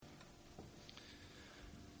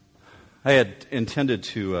I had intended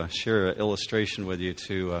to share an illustration with you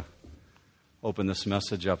to open this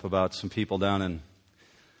message up about some people down in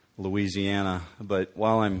Louisiana, but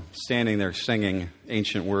while I'm standing there singing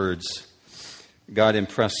ancient words, God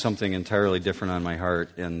impressed something entirely different on my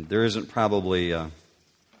heart, and there isn't probably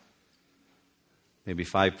maybe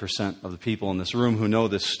 5% of the people in this room who know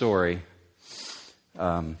this story.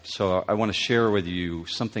 So I want to share with you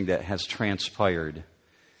something that has transpired.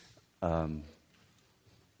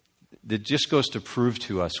 That just goes to prove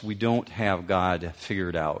to us we don't have God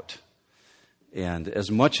figured out. And as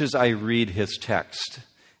much as I read His text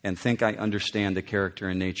and think I understand the character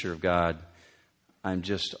and nature of God, I'm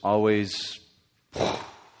just always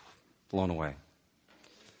blown away.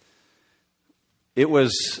 It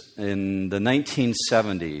was in the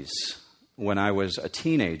 1970s when I was a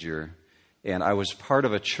teenager, and I was part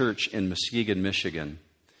of a church in Muskegon, Michigan,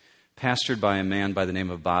 pastored by a man by the name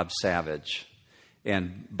of Bob Savage.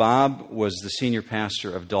 And Bob was the senior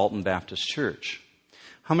pastor of Dalton Baptist Church.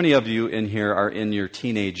 How many of you in here are in your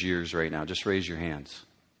teenage years right now? Just raise your hands,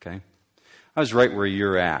 okay? I was right where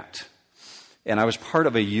you're at. And I was part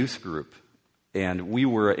of a youth group. And we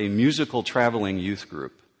were a musical traveling youth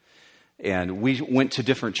group. And we went to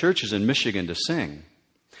different churches in Michigan to sing.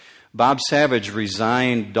 Bob Savage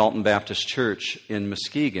resigned Dalton Baptist Church in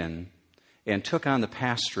Muskegon and took on the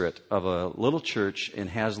pastorate of a little church in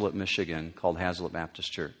Hazlet, Michigan called Hazlet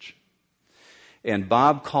Baptist Church. And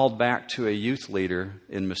Bob called back to a youth leader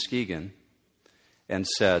in Muskegon and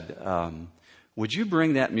said, would you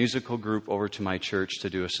bring that musical group over to my church to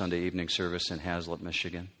do a Sunday evening service in Hazlet,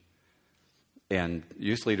 Michigan? And the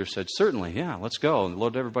youth leader said, certainly, yeah, let's go. And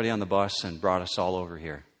loaded everybody on the bus and brought us all over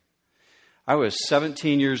here. I was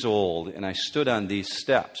 17 years old, and I stood on these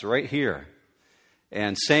steps right here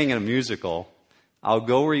and sang in a musical, I'll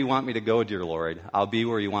go where you want me to go, dear Lord. I'll be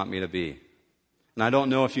where you want me to be. And I don't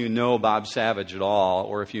know if you know Bob Savage at all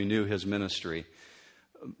or if you knew his ministry.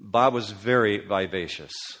 Bob was very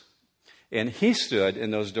vivacious. And he stood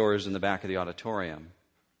in those doors in the back of the auditorium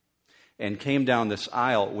and came down this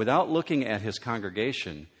aisle without looking at his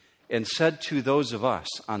congregation and said to those of us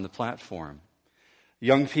on the platform,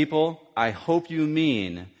 young people, I hope you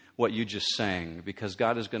mean what you just sang, because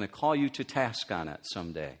God is going to call you to task on it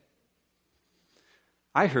someday.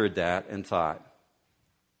 I heard that and thought,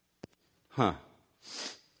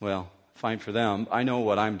 well, fine for them. I know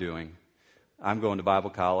what I'm doing. I'm going to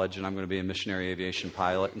Bible college, and I'm going to be a missionary aviation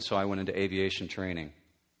pilot, and so I went into aviation training.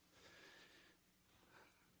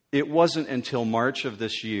 It wasn't until March of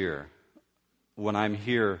this year, when I'm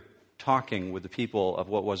here talking with the people of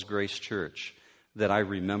what was Grace Church, that I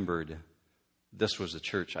remembered this was the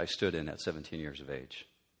church I stood in at 17 years of age.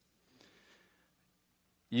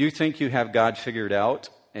 You think you have God figured out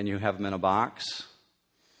and you have Him in a box?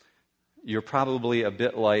 You're probably a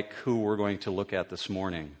bit like who we're going to look at this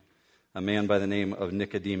morning, a man by the name of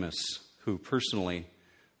Nicodemus, who personally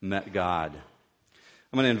met God.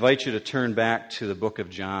 I'm going to invite you to turn back to the book of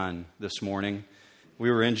John this morning. We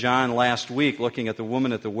were in John last week looking at the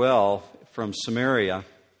woman at the well from Samaria,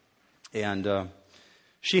 and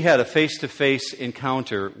she had a face-to-face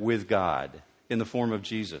encounter with God in the form of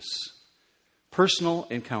Jesus. Personal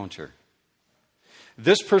encounter.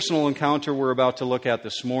 This personal encounter we're about to look at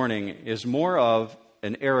this morning is more of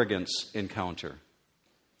an arrogance encounter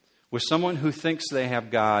with someone who thinks they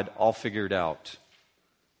have God all figured out.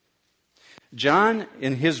 John,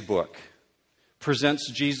 in his book,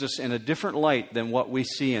 presents Jesus in a different light than what we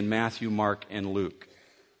see in Matthew, Mark, and Luke.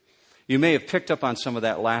 You may have picked up on some of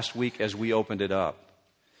that last week as we opened it up.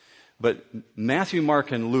 But Matthew,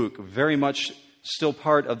 Mark, and Luke, very much still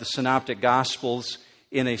part of the Synoptic Gospels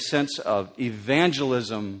in a sense of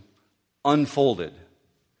evangelism unfolded.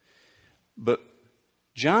 But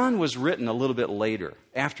John was written a little bit later,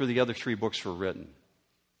 after the other three books were written.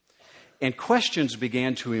 And questions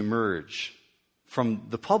began to emerge from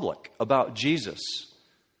the public about Jesus.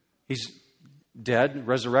 He's dead,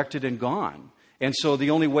 resurrected, and gone. And so the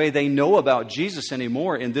only way they know about Jesus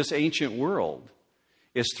anymore in this ancient world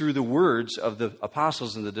is through the words of the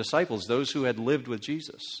apostles and the disciples, those who had lived with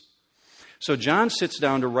Jesus. So John sits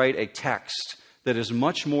down to write a text that is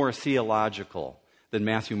much more theological than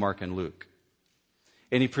Matthew, Mark, and Luke.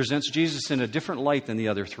 And he presents Jesus in a different light than the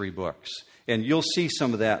other three books. And you'll see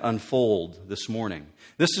some of that unfold this morning.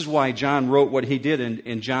 This is why John wrote what he did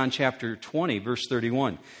in John chapter 20, verse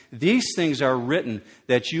 31. These things are written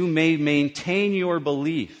that you may maintain your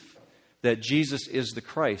belief that Jesus is the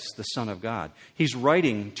Christ, the Son of God. He's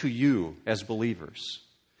writing to you as believers,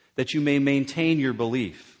 that you may maintain your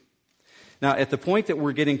belief. Now, at the point that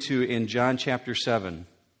we're getting to in John chapter 7,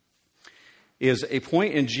 is a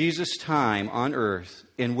point in Jesus' time on earth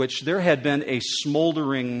in which there had been a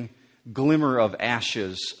smoldering glimmer of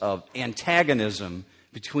ashes of antagonism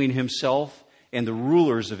between himself and the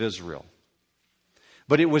rulers of Israel.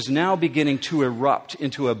 But it was now beginning to erupt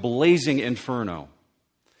into a blazing inferno.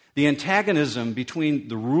 The antagonism between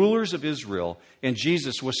the rulers of Israel and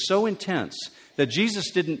Jesus was so intense that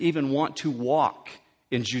Jesus didn't even want to walk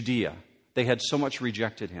in Judea. They had so much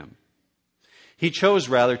rejected him. He chose,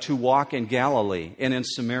 rather, to walk in Galilee and in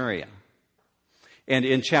Samaria. And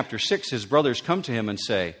in chapter 6, his brothers come to him and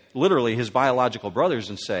say, literally his biological brothers,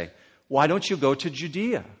 and say, why don't you go to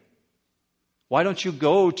Judea? Why don't you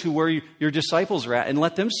go to where your disciples are at and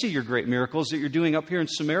let them see your great miracles that you're doing up here in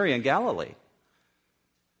Samaria and Galilee?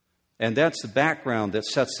 And that's the background that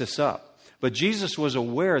sets this up. But Jesus was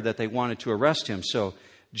aware that they wanted to arrest him. So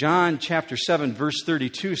John chapter 7, verse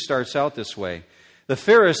 32 starts out this way. The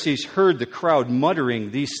Pharisees heard the crowd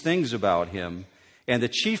muttering these things about him, and the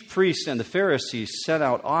chief priests and the Pharisees sent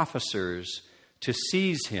out officers to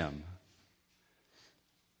seize him.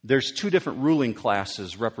 There's two different ruling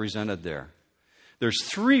classes represented there. There's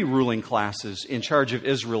three ruling classes in charge of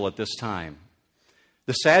Israel at this time.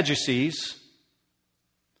 The Sadducees,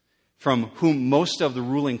 from whom most of the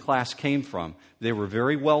ruling class came from. They were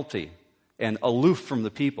very wealthy and aloof from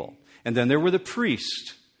the people. And then there were the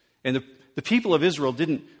priests. And the people of Israel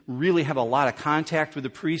didn't really have a lot of contact with the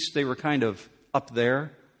priests. They were kind of up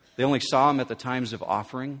there. They only saw them at the times of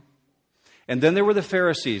offering. And then there were the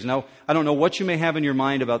Pharisees. Now, I don't know what you may have in your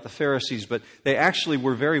mind about the Pharisees, but they actually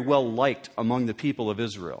were very well liked among the people of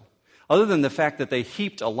Israel. Other than the fact that they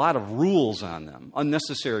heaped a lot of rules on them,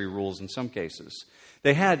 unnecessary rules in some cases.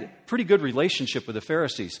 They had pretty good relationship with the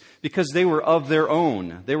Pharisees because they were of their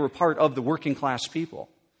own. They were part of the working class people.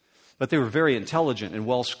 But they were very intelligent and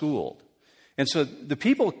well-schooled. And so the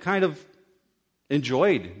people kind of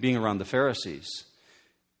enjoyed being around the Pharisees.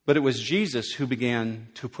 But it was Jesus who began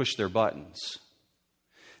to push their buttons.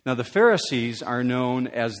 Now, the Pharisees are known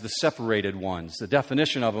as the separated ones. The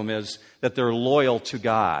definition of them is that they're loyal to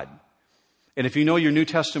God. And if you know your New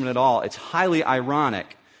Testament at all, it's highly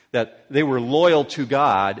ironic that they were loyal to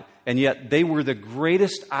God, and yet they were the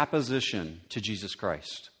greatest opposition to Jesus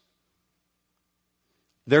Christ.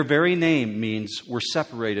 Their very name means we're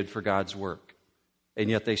separated for God's work, and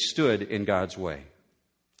yet they stood in God's way.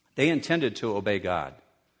 They intended to obey God.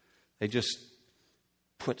 They just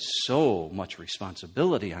put so much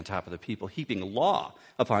responsibility on top of the people, heaping law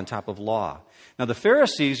upon top of law. Now, the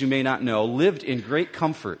Pharisees, you may not know, lived in great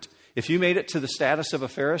comfort. If you made it to the status of a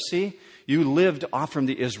Pharisee, you lived off from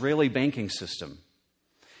the Israeli banking system.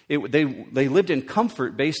 They lived in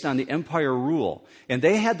comfort based on the empire rule. And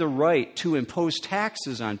they had the right to impose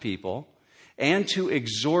taxes on people and to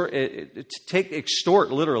extort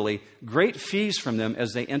literally, great fees from them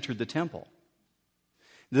as they entered the temple.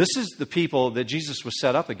 This is the people that Jesus was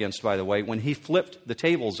set up against, by the way, when he flipped the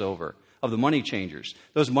tables over of the money changers.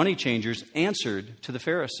 Those money changers answered to the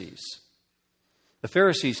Pharisees. The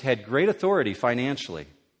Pharisees had great authority financially.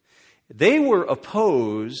 They were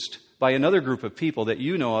opposed by another group of people that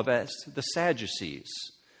you know of as the Sadducees.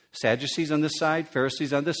 Sadducees on this side,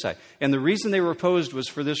 Pharisees on this side. And the reason they were opposed was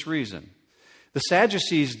for this reason. The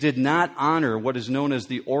Sadducees did not honor what is known as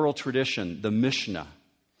the oral tradition, the Mishnah.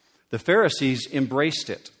 The Pharisees embraced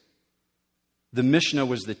it. The Mishnah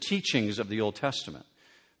was the teachings of the Old Testament.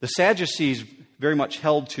 The Sadducees very much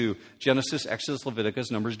held to Genesis, Exodus,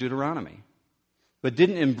 Leviticus, Numbers, Deuteronomy, but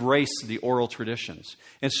didn't embrace the oral traditions.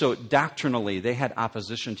 And so doctrinally, they had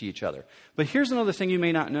opposition to each other. But here's another thing you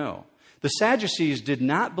may not know. The Sadducees did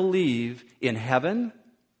not believe in heaven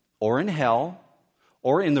or in hell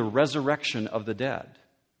or in the resurrection of the dead.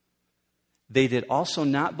 They did also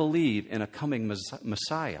not believe in a coming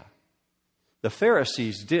Messiah. The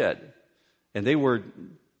Pharisees did, and they were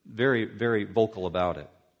very, very vocal about it.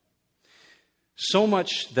 So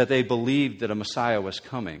much that they believed that a Messiah was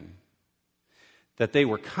coming, that they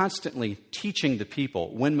were constantly teaching the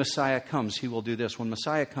people, when Messiah comes, he will do this. When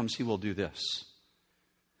Messiah comes, he will do this.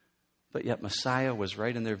 But yet Messiah was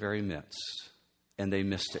right in their very midst, and they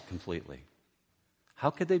missed it completely.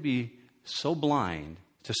 How could they be so blind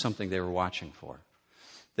to something they were watching for?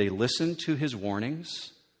 They listened to his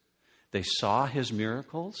warnings. They saw his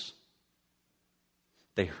miracles.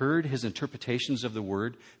 They heard his interpretations of the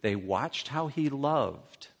word. They watched how he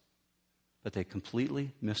loved, but they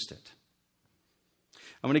completely missed it.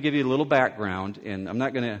 I'm going to give you a little background, and I'm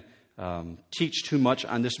not going to teach too much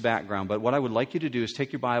on this background, but what I would like you to do is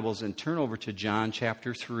take your Bibles and turn over to John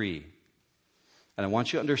chapter 3. And I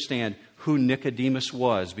want you to understand who Nicodemus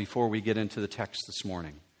was before we get into the text this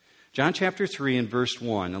morning. John chapter 3 and verse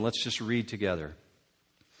 1, and let's just read together.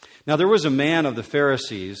 Now there was a man of the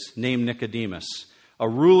Pharisees named Nicodemus, a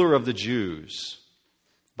ruler of the Jews.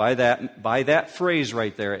 By that phrase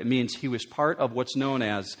right there, it means he was part of what's known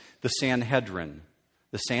as the Sanhedrin.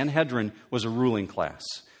 The Sanhedrin was a ruling class,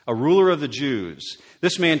 a ruler of the Jews.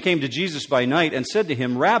 This man came to Jesus by night and said to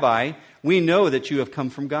him, "Rabbi, we know that you have come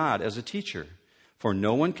from God as a teacher, for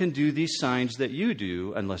no one can do these signs that you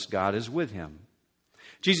do unless God is with him."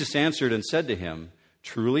 Jesus answered and said to him,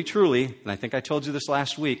 "Truly, truly," and I think I told you this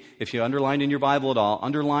last week, if you underlined in your Bible at all,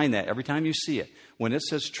 underline that every time you see it. When it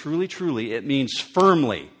says truly, truly, it means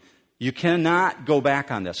firmly. You cannot go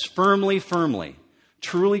back on this. Firmly, firmly.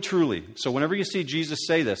 Truly, truly. So whenever you see Jesus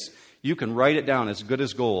say this, you can write it down as good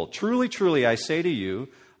as gold. Truly, truly, I say to you,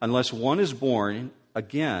 unless one is born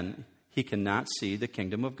again, he cannot see the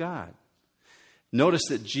kingdom of God. Notice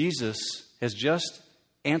that Jesus has just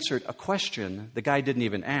answered a question the guy didn't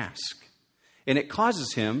even ask. And it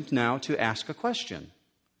causes him now to ask a question.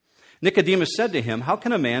 Nicodemus said to him, "How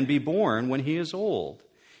can a man be born when he is old?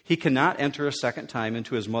 He cannot enter a second time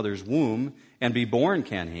into his mother's womb and be born,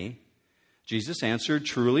 can he?" Jesus answered,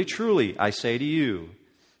 "Truly, truly, I say to you,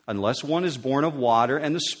 unless one is born of water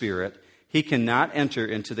and the Spirit, he cannot enter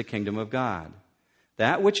into the kingdom of God.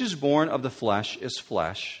 That which is born of the flesh is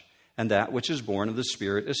flesh, and that which is born of the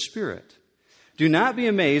Spirit is spirit. Do not be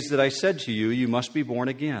amazed that I said to you, you must be born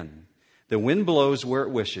again. The wind blows where it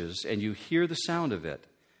wishes, and you hear the sound of it,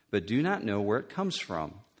 but do not know where it comes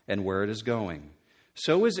from and where it is going.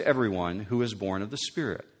 So is everyone who is born of the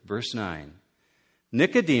Spirit." Verse 9.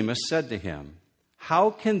 Nicodemus said to him, "How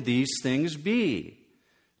can these things be?"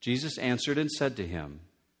 Jesus answered and said to him,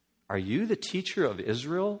 "Are you the teacher of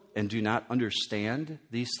Israel and do not understand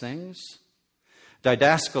these things?"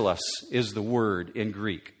 Didaskalos is the word in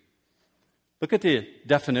Greek. Look at the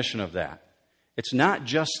definition of that. It's not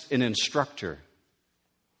just an instructor,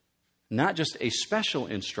 not just a special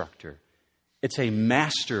instructor. It's a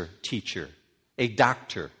master teacher, a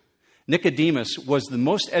doctor. Nicodemus was the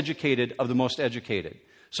most educated of the most educated.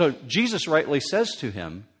 So Jesus rightly says to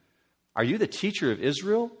him, "Are you the teacher of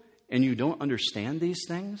Israel and you don't understand these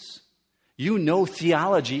things? You know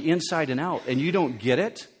theology inside and out and you don't get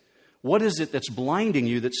it? What is it that's blinding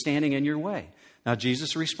you, that's standing in your way?" Now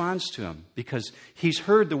Jesus responds to him because he's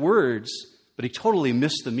heard the words, but he totally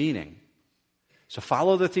missed the meaning. So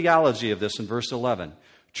follow the theology of this in verse 11.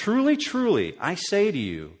 "Truly, truly, I say to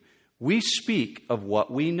you, we speak of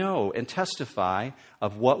what we know and testify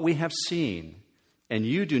of what we have seen, and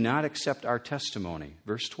you do not accept our testimony."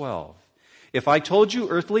 Verse 12. "If I told you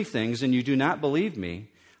earthly things and you do not believe me,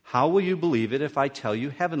 how will you believe it if I tell you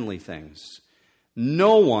heavenly things?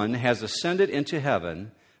 No one has ascended into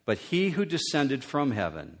heaven but he who descended from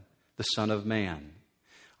heaven, the Son of Man."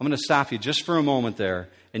 I'm going to stop you just for a moment there,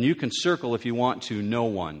 and you can circle if you want to, no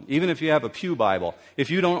one. Even if you have a pew Bible. If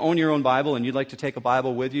you don't own your own Bible and you'd like to take a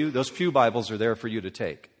Bible with you, those pew Bibles are there for you to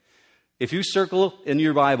take. If you circle in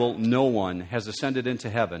your Bible, no one has ascended into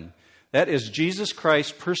heaven, that is Jesus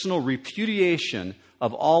Christ's personal repudiation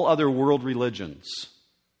of all other world religions.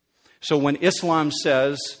 So when Islam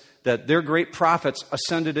says that their great prophets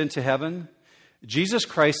ascended into heaven, Jesus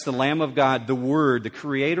Christ, the Lamb of God, the Word, the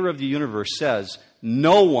Creator of the universe, says,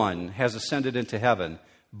 no one has ascended into heaven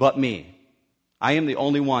but me. I am the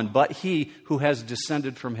only one, but he who has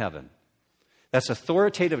descended from heaven. That's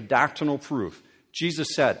authoritative doctrinal proof. Jesus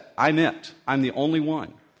said, I'm it. I'm the only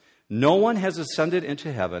one. No one has ascended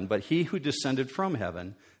into heaven but he who descended from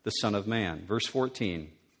heaven, the Son of Man. Verse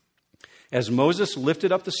 14. As Moses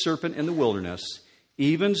lifted up the serpent in the wilderness,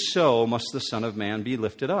 even so must the Son of Man be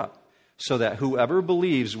lifted up, so that whoever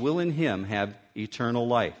believes will in him have eternal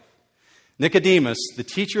life. Nicodemus, the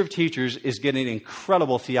teacher of teachers, is getting an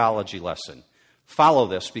incredible theology lesson. Follow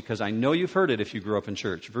this because I know you've heard it if you grew up in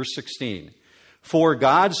church. Verse 16. For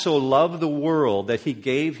God so loved the world that he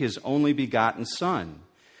gave his only begotten Son,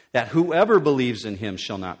 that whoever believes in him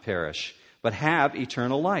shall not perish, but have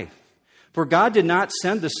eternal life. For God did not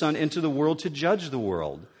send the Son into the world to judge the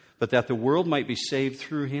world, but that the world might be saved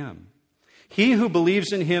through him. He who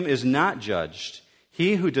believes in him is not judged.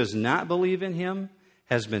 He who does not believe in him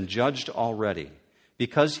has been judged already,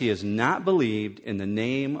 because he has not believed in the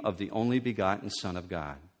name of the only begotten Son of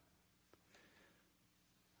God.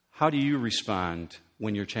 How do you respond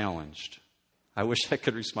when you're challenged? I wish I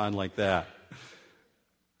could respond like that.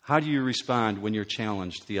 How do you respond when you're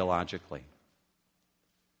challenged theologically?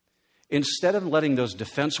 Instead of letting those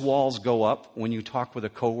defense walls go up when you talk with a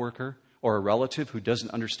coworker or a relative who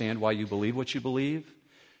doesn't understand why you believe what you believe,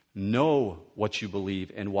 know what you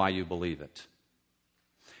believe and why you believe it.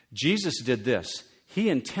 Jesus did this. He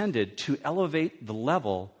intended to elevate the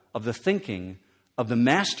level of the thinking of the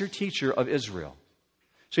master teacher of Israel.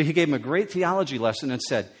 So he gave him a great theology lesson and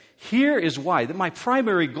said, here is why. That my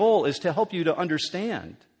primary goal is to help you to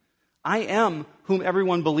understand. I am whom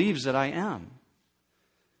everyone believes that I am.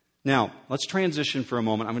 Now, let's transition for a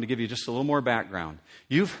moment. I'm going to give you just a little more background.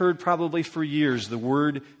 You've heard probably for years the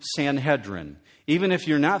word Sanhedrin. Even if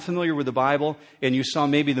you're not familiar with the Bible and you saw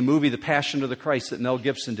maybe the movie The Passion of the Christ that Mel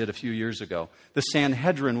Gibson did a few years ago, the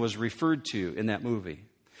Sanhedrin was referred to in that movie.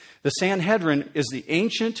 The Sanhedrin is the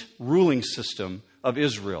ancient ruling system of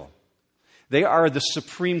Israel. They are the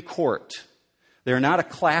Supreme Court. They're not a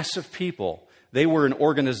class of people. They were an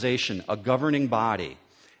organization, a governing body.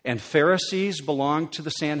 And Pharisees belonged to the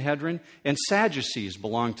Sanhedrin, and Sadducees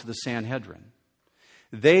belonged to the Sanhedrin.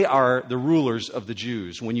 They are the rulers of the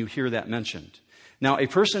Jews when you hear that mentioned. Now, a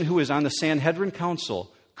person who is on the Sanhedrin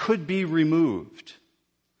Council could be removed.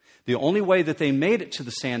 The only way that they made it to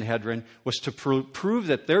the Sanhedrin was to prove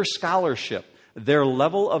that their scholarship, their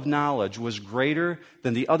level of knowledge was greater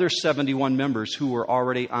than the other 71 members who were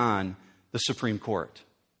already on the Supreme Court.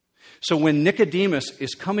 So when Nicodemus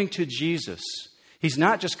is coming to Jesus, he's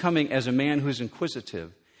not just coming as a man who's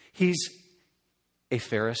inquisitive. He's a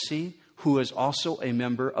Pharisee who is also a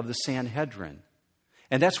member of the Sanhedrin.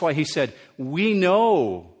 And that's why he said, we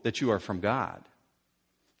know that you are from God.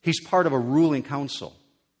 He's part of a ruling council.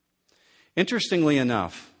 Interestingly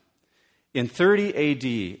enough, in 30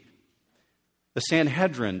 AD, the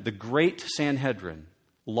Sanhedrin, the great Sanhedrin,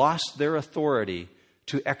 lost their authority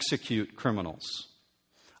to execute criminals.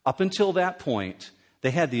 Up until that point,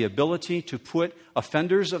 they had the ability to put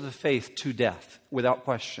offenders of the faith to death without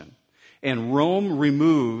question. And Rome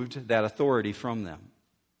removed that authority from them.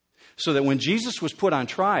 So that when Jesus was put on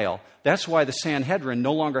trial, that's why the Sanhedrin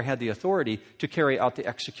no longer had the authority to carry out the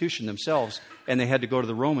execution themselves, and they had to go to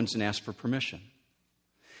the Romans and ask for permission.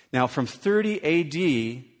 Now, from 30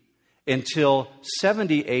 AD until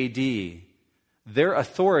 70 AD, their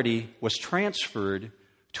authority was transferred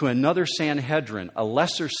to another Sanhedrin, a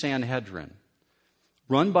lesser Sanhedrin,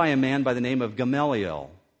 run by a man by the name of Gamaliel.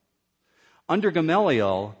 Under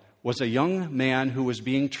Gamaliel was a young man who was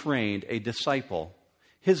being trained, a disciple.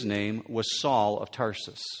 His name was Saul of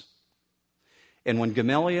Tarsus. And when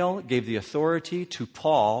Gamaliel gave the authority to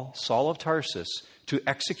Paul, Saul of Tarsus, to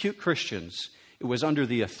execute Christians, it was under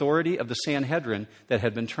the authority of the Sanhedrin that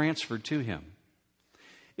had been transferred to him.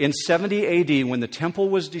 In 70 AD, when the temple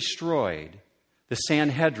was destroyed, the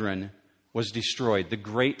Sanhedrin was destroyed, the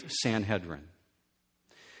great Sanhedrin.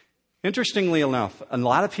 Interestingly enough, a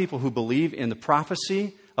lot of people who believe in the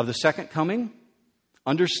prophecy of the second coming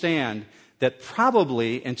understand that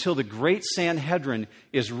probably until the great Sanhedrin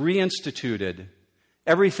is reinstituted,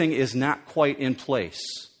 everything is not quite in place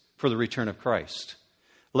for the return of Christ.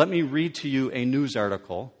 Let me read to you a news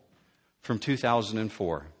article from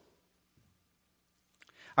 2004.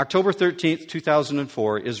 October 13th,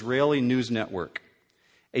 2004, Israeli News Network.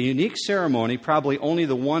 A unique ceremony, probably only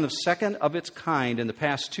the one of second of its kind in the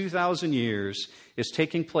past 2,000 years, is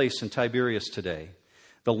taking place in Tiberias today.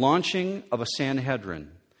 The launching of a Sanhedrin,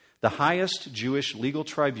 the highest Jewish legal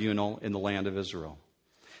tribunal in the land of Israel.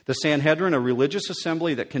 The Sanhedrin, a religious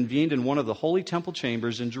assembly that convened in one of the holy temple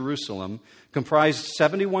chambers in Jerusalem, comprised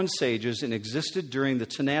 71 sages and existed during the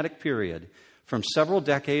Tanaitic period, from several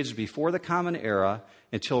decades before the Common Era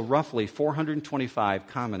until roughly 425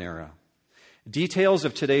 Common Era. Details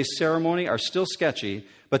of today's ceremony are still sketchy,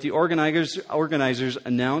 but the organizers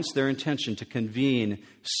announced their intention to convene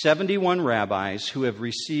 71 rabbis who have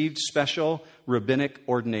received special rabbinic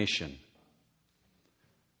ordination.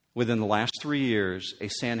 Within the last 3 years, a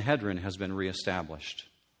Sanhedrin has been reestablished.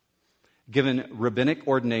 Given rabbinic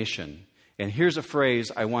ordination, and here's a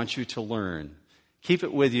phrase I want you to learn. Keep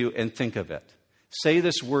it with you and think of it. Say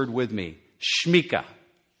this word with me, shmika.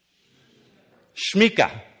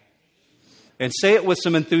 Shmika. And say it with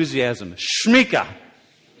some enthusiasm. Shmika.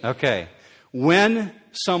 Okay. When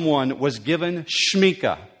someone was given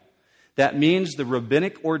shmika, that means the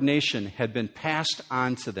rabbinic ordination had been passed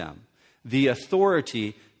on to them. The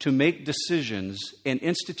authority to make decisions and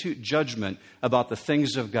institute judgment about the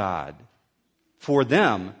things of God. For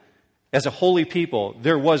them, as a holy people,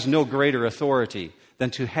 there was no greater authority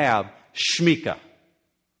than to have shmika.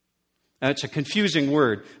 Now, it's a confusing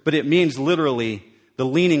word, but it means literally the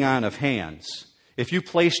leaning on of hands. If you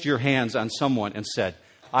placed your hands on someone and said,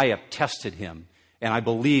 I have tested him, and I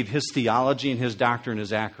believe his theology and his doctrine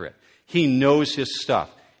is accurate. He knows his stuff.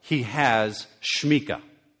 He has shmika.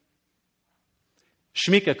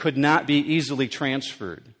 Shmika could not be easily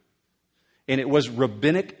transferred, and it was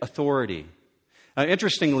rabbinic authority.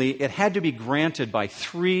 Interestingly, it had to be granted by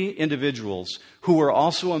 3 individuals who were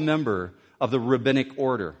also a member of the rabbinic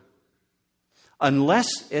order, unless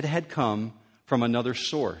it had come from another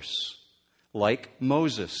source, like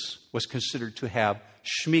Moses was considered to have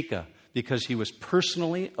Shemitah because he was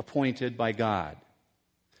personally appointed by God.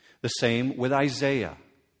 The same with Isaiah.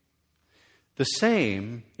 The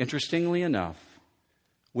same, interestingly enough,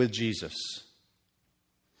 with Jesus.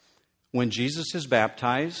 When Jesus is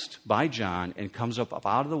baptized by John and comes up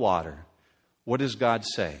out of the water, what does God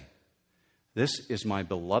say? This is my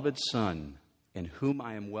beloved Son, in whom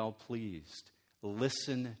I am well pleased.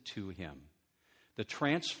 Listen to him. The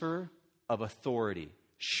transfer of authority,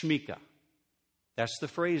 Shemitah. That's the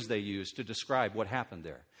phrase they use to describe what happened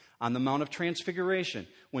there. On the Mount of Transfiguration,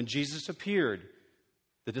 when Jesus appeared,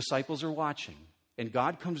 the disciples are watching, and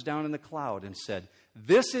God comes down in the cloud and said,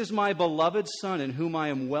 this is my beloved Son, in whom I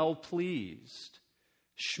am well pleased.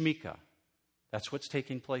 Shemitah. That's what's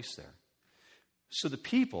taking place there. So the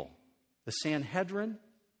people, the Sanhedrin,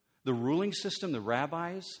 the ruling system, the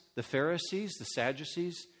rabbis, the Pharisees, the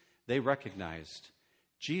Sadducees, they recognized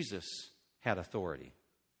Jesus had authority.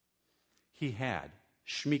 He had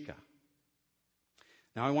Shemitah.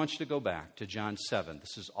 Now I want you to go back to John 7.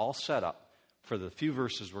 This is all set up for the few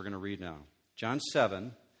verses we're going to read now. John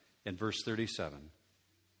 7 and verse 37.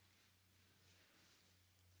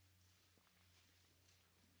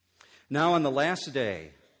 Now on the last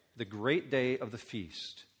day, the great day of the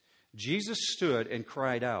feast, Jesus stood and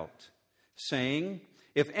cried out, saying,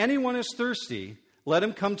 if anyone is thirsty, let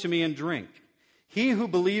him come to me and drink. He who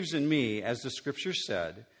believes in me, as the Scripture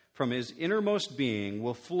said, from his innermost being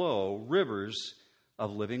will flow rivers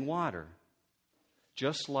of living water.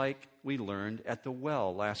 Just like we learned at the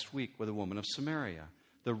well last week with a woman of Samaria,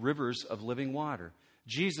 the rivers of living water.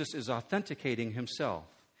 Jesus is authenticating himself.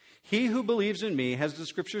 He who believes in me, as the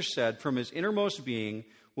Scripture said, from his innermost being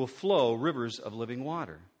will flow rivers of living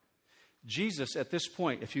water. Jesus, at this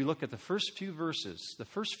point, if you look at the first few verses, the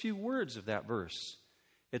first few words of that verse,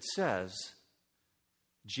 it says,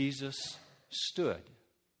 Jesus stood.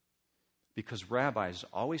 Because rabbis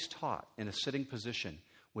always taught in a sitting position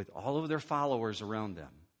with all of their followers around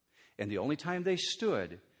them. And the only time they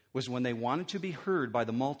stood was when they wanted to be heard by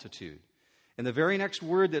the multitude. And the very next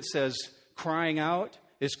word that says crying out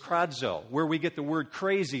is kradzo, where we get the word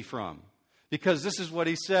crazy from. Because this is what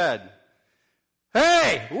he said.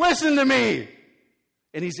 Hey, listen to me!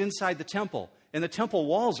 And he's inside the temple. And the temple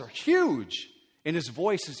walls are huge. And his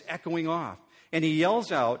voice is echoing off. And he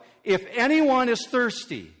yells out, if anyone is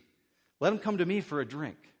thirsty, let him come to me for a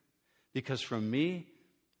drink. Because from me,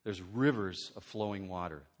 there's rivers of flowing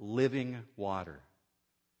water, living water.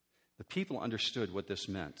 The people understood what this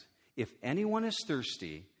meant. If anyone is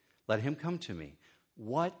thirsty, let him come to me.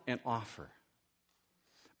 What an offer.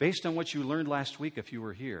 Based on what you learned last week, if you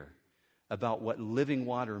were here, about what living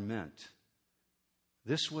water meant,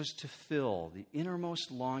 this was to fill the innermost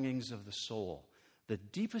longings of the soul, the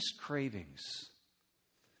deepest cravings,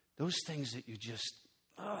 those things that you just,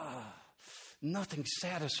 nothing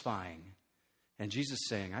satisfying. And Jesus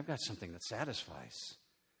saying, I've got something that satisfies.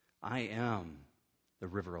 I am the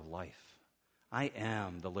river of life. I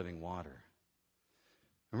am the living water.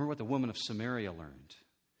 Remember what the woman of Samaria learned.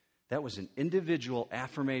 That was an individual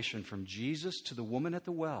affirmation from Jesus to the woman at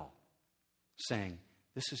the well, saying,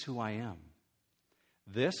 this is who I am.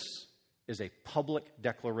 This is a public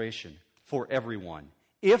declaration for everyone.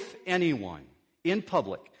 If anyone, in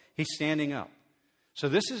public, he's standing up. So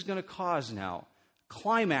this is going to cause now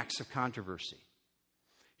climax of controversy.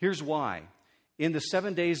 Here's why. In the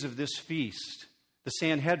 7 days of this feast, the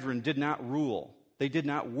Sanhedrin did not rule. They did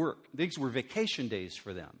not work. These were vacation days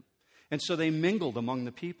for them. And so they mingled among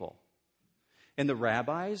the people. And the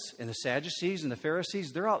rabbis and the Sadducees and the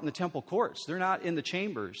Pharisees, they're out in the temple courts. They're not in the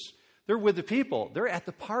chambers. They're with the people. They're at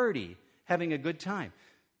the party having a good time.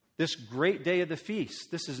 This great day of the feast,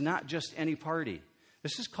 this is not just any party.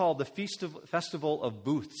 This is called the Festival of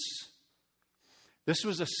Booths. This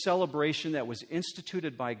was a celebration that was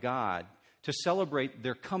instituted by God to celebrate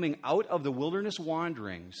their coming out of the wilderness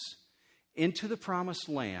wanderings into the promised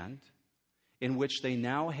land, in which they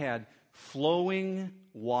now had flowing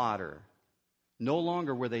water. No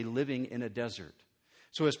longer were they living in a desert.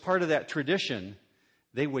 So as part of that tradition,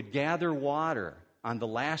 they would gather water on the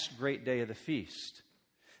last great day of the feast.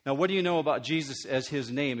 Now, what do you know about Jesus as his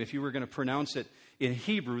name? If you were going to pronounce it in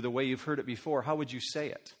Hebrew the way you've heard it before, how would you say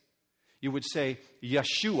it? You would say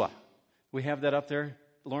Yeshua. We have that up there,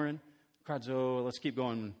 Lauren? Kradzo, let's keep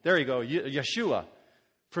going. There you go, Yeshua.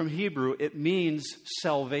 From Hebrew, it means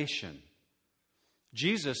salvation.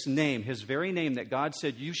 Jesus' name, his very name that God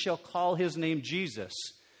said, you shall call his name Jesus.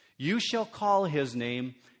 You shall call his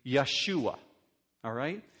name Yeshua. All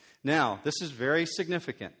right? Now, this is very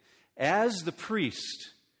significant. As the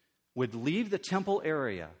priest would leave the temple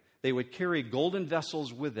area, they would carry golden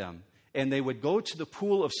vessels with them, and they would go to the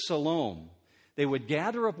pool of Siloam. They would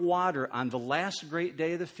gather up water on the last great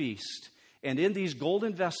day of the feast, and in these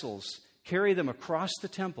golden vessels, carry them across the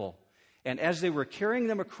temple. And as they were carrying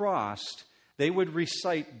them across, they would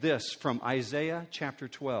recite this from Isaiah chapter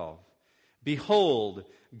 12. Behold,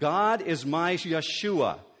 God is my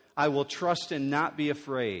Yeshua. I will trust and not be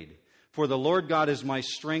afraid. For the Lord God is my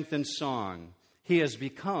strength and song. He has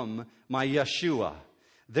become my Yeshua.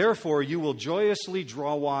 Therefore, you will joyously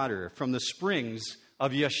draw water from the springs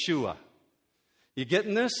of Yeshua. You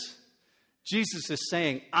getting this? Jesus is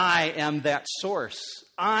saying, I am that source.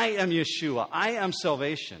 I am Yeshua. I am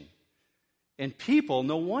salvation. And people,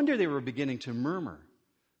 no wonder they were beginning to murmur.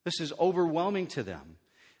 This is overwhelming to them.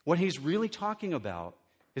 What he's really talking about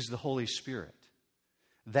is the Holy Spirit.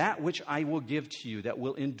 That which I will give to you, that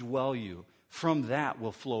will indwell you, from that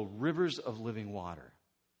will flow rivers of living water.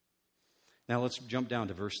 Now let's jump down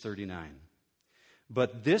to verse 39.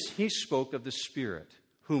 But this he spoke of the Spirit,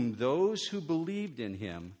 whom those who believed in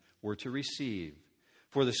him were to receive.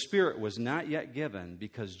 For the Spirit was not yet given,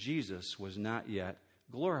 because Jesus was not yet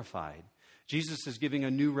glorified. Jesus is giving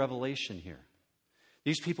a new revelation here.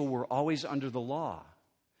 These people were always under the law.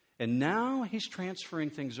 And now he's transferring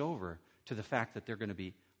things over to the fact that they're going to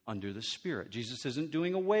be under the Spirit. Jesus isn't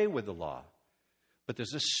doing away with the law, but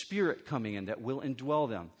there's a Spirit coming in that will indwell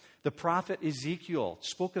them. The prophet Ezekiel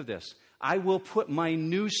spoke of this. I will put my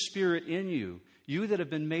new spirit in you. You that have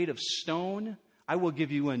been made of stone, I will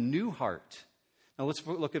give you a new heart. Now let's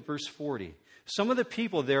look at verse 40. Some of the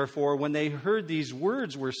people, therefore, when they heard these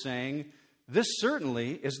words, were saying, this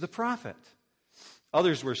certainly is the prophet.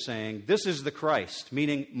 Others were saying, this is the Christ,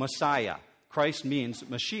 meaning Messiah. Christ means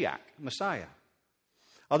Mashiach, Messiah.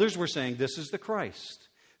 Others were saying, this is the Christ.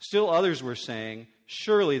 Still others were saying,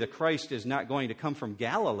 surely the Christ is not going to come from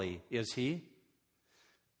Galilee, is he?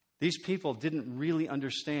 These people didn't really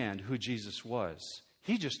understand who Jesus was.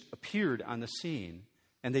 He just appeared on the scene,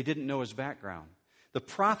 and they didn't know his background. The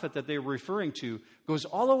prophet that they were referring to goes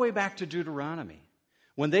all the way back to Deuteronomy.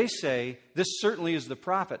 When they say, this certainly is the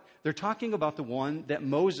prophet, they're talking about the one that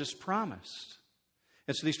Moses promised.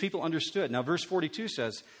 And so these people understood. Now, verse 42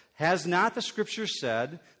 says, has not the Scripture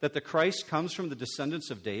said that the Christ comes from the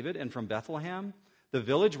descendants of David and from Bethlehem, the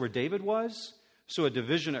village where David was? So a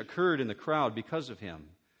division occurred in the crowd because of him.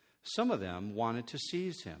 Some of them wanted to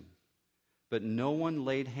seize him, but no one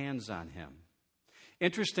laid hands on him.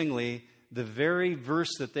 Interestingly, the very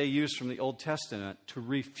verse that they use from the Old Testament to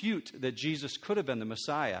refute that Jesus could have been the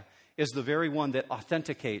Messiah is the very one that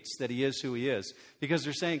authenticates that he is who he is. Because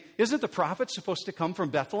they're saying, isn't the prophet supposed to come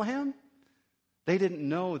from Bethlehem? They didn't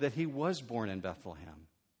know that he was born in Bethlehem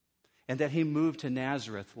and that he moved to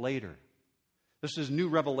Nazareth later. This is new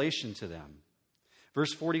revelation to them.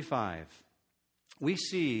 Verse 45, we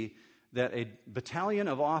see that a battalion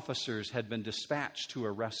of officers had been dispatched to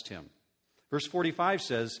arrest him. Verse 45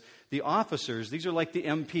 says, the officers, these are like the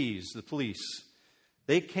MPs, the police,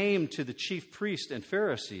 they came to the chief priest and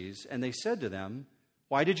Pharisees, and they said to them,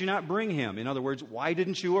 why did you not bring him? In other words, why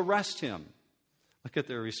didn't you arrest him? Look at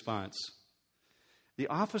their response. The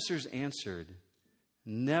officers answered,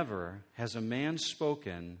 never has a man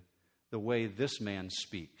spoken the way this man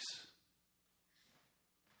speaks.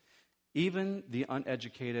 Even the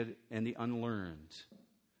uneducated and the unlearned.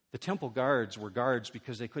 The temple guards were guards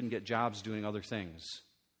because they couldn't get jobs doing other things.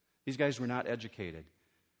 These guys were not educated.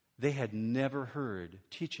 They had never heard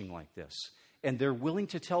teaching like this. And they're willing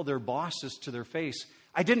to tell their bosses to their face,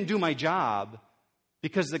 I didn't do my job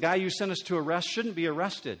because the guy you sent us to arrest shouldn't be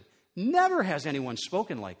arrested. Never has anyone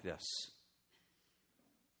spoken like this.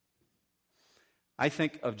 I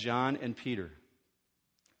think of John and Peter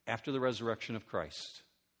after the resurrection of Christ,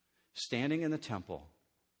 standing in the temple,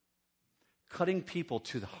 cutting people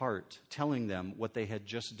to the heart, telling them what they had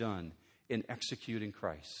just done in executing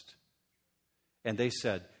Christ. And they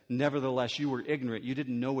said, nevertheless, you were ignorant. You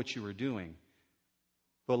didn't know what you were doing.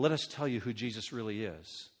 But let us tell you who Jesus really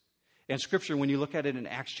is. And Scripture, when you look at it in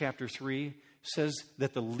Acts chapter 3, says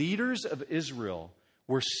that the leaders of Israel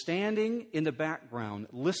were standing in the background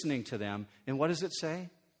listening to them. And what does it say?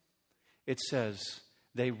 It says,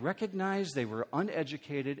 they recognized they were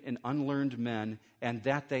uneducated and unlearned men and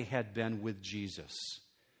that they had been with Jesus.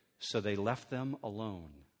 So they left them alone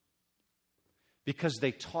because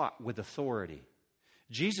they taught with authority.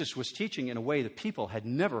 Jesus was teaching in a way that people had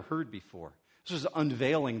never heard before. This was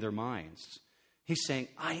unveiling their minds. He's saying,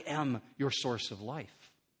 I am your source of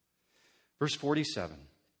life. Verse 47.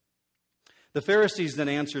 The Pharisees then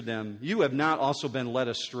answered them, you have not also been led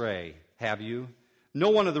astray, have you? No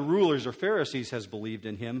one of the rulers or Pharisees has believed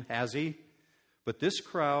in him, has he? But this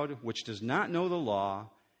crowd, which does not know the law,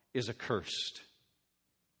 is accursed.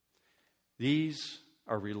 These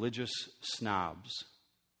are religious snobs.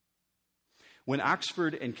 When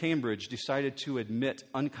Oxford and Cambridge decided to admit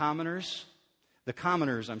the commoners,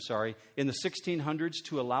 in the 1600s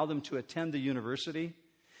to allow them to attend the university,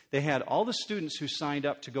 they had all the students who signed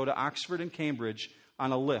up to go to Oxford and Cambridge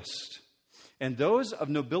on a list. And those of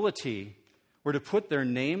nobility were to put their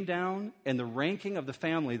name down and the ranking of the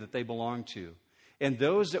family that they belonged to. And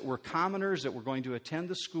those that were commoners that were going to attend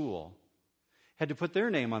the school had to put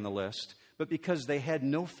their name on the list, but because they had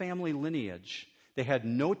no family lineage, they had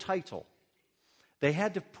no title, they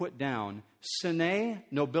had to put down sine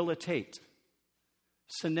nobilitate.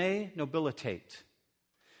 Sine nobilitate.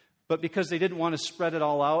 But because they didn't want to spread it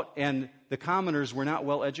all out and the commoners were not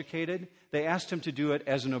well educated, they asked him to do it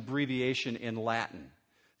as an abbreviation in Latin.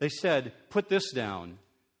 They said, put this down.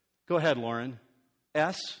 Go ahead, Lauren.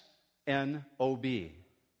 S-N-O-B.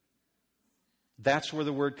 That's where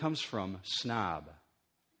the word comes from, snob.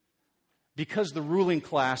 Because the ruling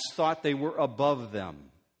class thought they were above them.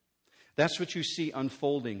 That's what you see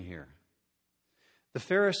unfolding here. The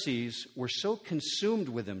Pharisees were so consumed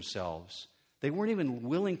with themselves, they weren't even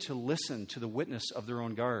willing to listen to the witness of their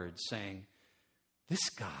own guards saying, this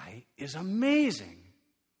guy is amazing.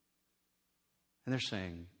 And they're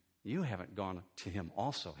saying, you haven't gone to him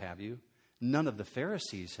also, have you? None of the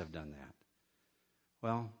Pharisees have done that.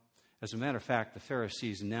 Well, as a matter of fact, the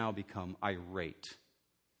Pharisees now become irate.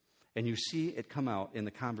 And you see it come out in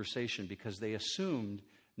the conversation because they assumed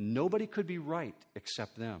nobody could be right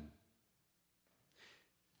except them.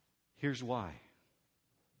 Here's why.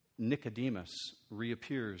 Nicodemus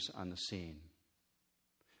reappears on the scene.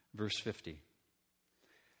 Verse 50.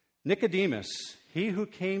 Nicodemus, he who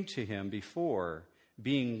came to him before,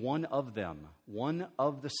 being one of them, one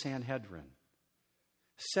of the Sanhedrin,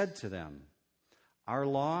 said to them, our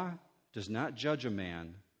law does not judge a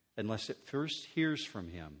man unless it first hears from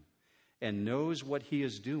him and knows what he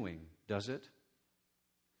is doing, does it?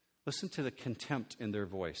 Listen to the contempt in their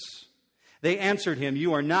voice. They answered him,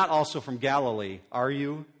 you are not also from Galilee, are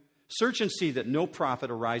you? Search and see that no prophet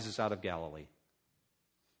arises out of Galilee.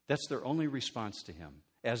 That's their only response to him,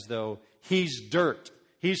 as though he's dirt.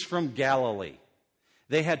 He's from Galilee.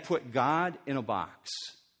 They had put God in a box.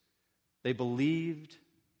 They believed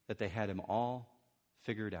that they had him all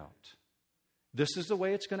figured out. This is the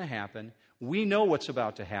way it's going to happen. We know what's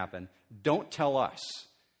about to happen. Don't tell us.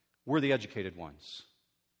 We're the educated ones.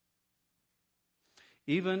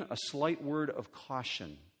 Even a slight word of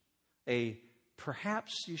caution,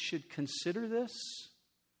 perhaps you should consider this,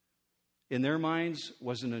 in their minds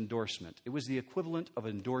was an endorsement. It was the equivalent of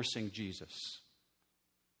endorsing Jesus.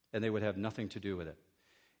 And they would have nothing to do with it.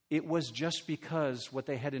 It was just because what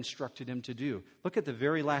they had instructed him to do. Look at the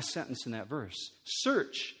very last sentence in that verse.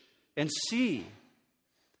 Search and see.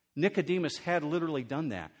 Nicodemus had literally done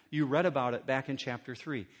that. You read about it back in chapter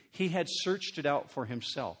 3. He had searched it out for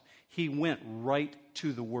himself. He went right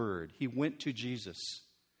to the Word. He went to Jesus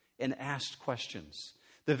and asked questions.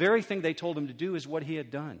 The very thing they told him to do is what he had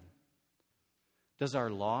done. Does our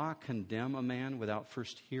law condemn a man without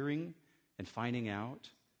first hearing and finding out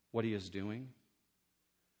what he is doing?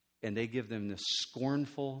 And they give them this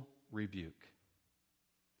scornful rebuke.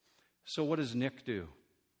 So what does Nick do?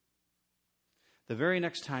 The very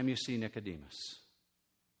next time you see Nicodemus,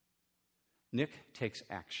 Nick takes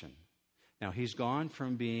action. Now, he's gone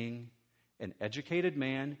from being an educated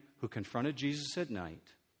man who confronted Jesus at night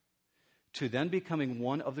to then becoming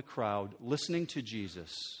one of the crowd listening to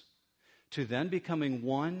Jesus, to then becoming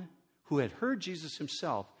one who had heard Jesus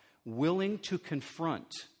himself, willing to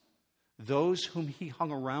confront those whom he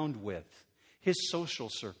hung around with, his social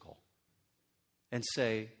circle, and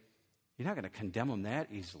say, you're not going to condemn them that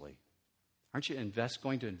easily. Aren't you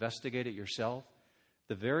going to investigate it yourself?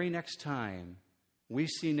 The very next time we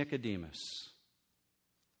see Nicodemus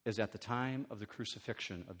is at the time of the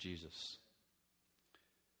crucifixion of Jesus.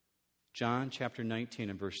 John chapter 19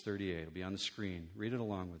 and verse 38. It'll be on the screen. Read it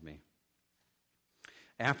along with me.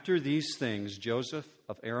 After these things, Joseph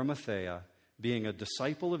of Arimathea, being a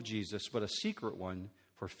disciple of Jesus, but a secret one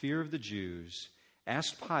for fear of the Jews,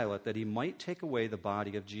 asked Pilate that he might take away the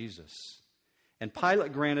body of Jesus. And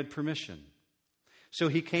Pilate granted permission. So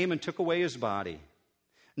he came and took away his body.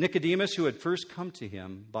 Nicodemus, who had first come to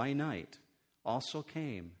him by night, also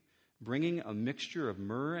came, bringing a mixture of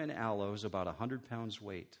myrrh and aloes, about 100 pounds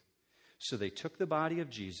weight. So they took the body of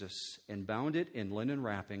Jesus and bound it in linen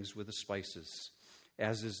wrappings with the spices,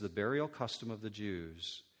 as is the burial custom of the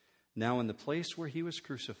Jews. Now in the place where he was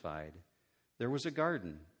crucified, there was a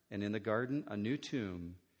garden, and in the garden a new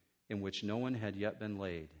tomb in which no one had yet been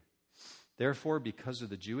laid. Therefore, because of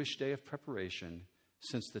the Jewish day of preparation,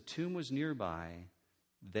 since the tomb was nearby,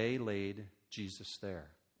 they laid Jesus there.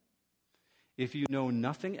 If you know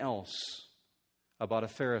nothing else about a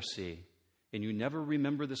Pharisee and you never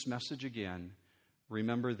remember this message again,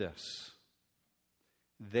 remember this.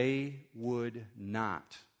 They would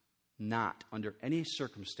not under any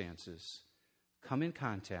circumstances, come in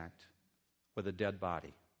contact with a dead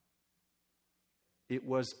body. It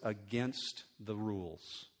was against the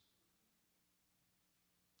rules.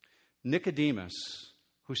 Nicodemus,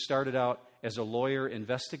 who started out as a lawyer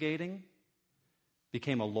investigating,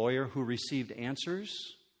 became a lawyer who received answers.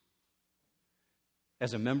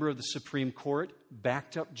 As a member of the Supreme Court,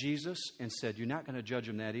 backed up Jesus and said, "You're not going to judge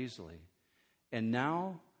him that easily." And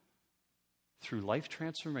now, through life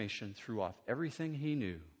transformation, threw off everything he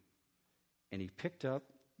knew, and he picked up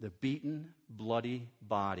the beaten, bloody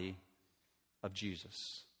body of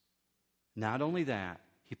Jesus. Not only that,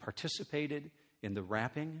 he participated in the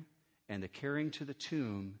wrapping and the carrying to the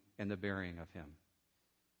tomb and the burying of him.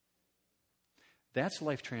 That's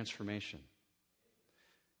life transformation.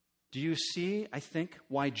 Do you see, I think,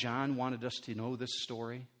 why John wanted us to know this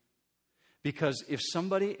story? Because if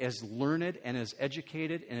somebody as learned and as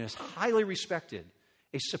educated and as highly respected,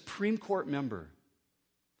 a Supreme Court member,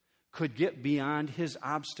 could get beyond his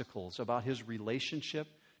obstacles about his relationship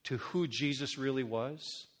to who Jesus really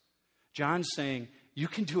was, John's saying, you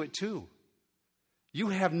can do it too. You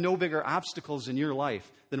have no bigger obstacles in your life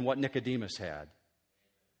than what Nicodemus had.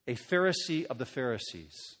 A Pharisee of the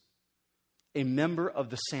Pharisees, a member of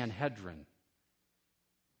the Sanhedrin.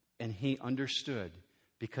 And he understood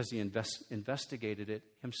because he investigated it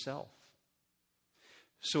himself.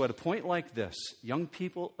 So at a point like this, young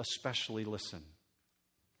people especially listen.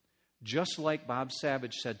 Just like Bob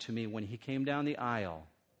Savage said to me when he came down the aisle,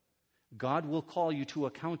 God will call you to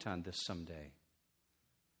account on this someday.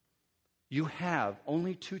 You have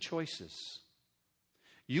only two choices.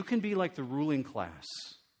 You can be like the ruling class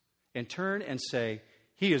and turn and say,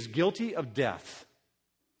 he is guilty of death.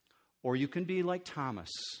 Or you can be like Thomas,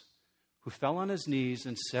 who fell on his knees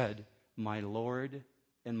and said, my Lord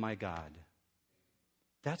and my God.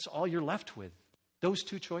 That's all you're left with, those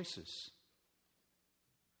two choices.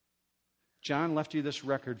 John left you this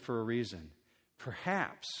record for a reason.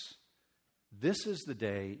 Perhaps this is the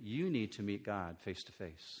day you need to meet God face to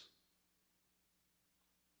face.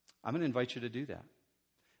 I'm going to invite you to do that.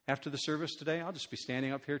 After the service today, I'll just be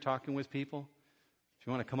standing up here talking with people. If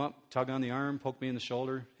you want to come up, tug on the arm, poke me in the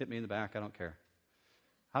shoulder, hit me in the back, I don't care.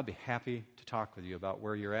 I'll be happy to talk with you about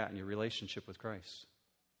where you're at in your relationship with Christ.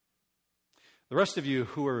 The rest of you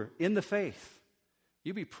who are in the faith,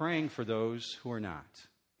 you be praying for those who are not.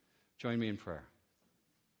 Join me in prayer.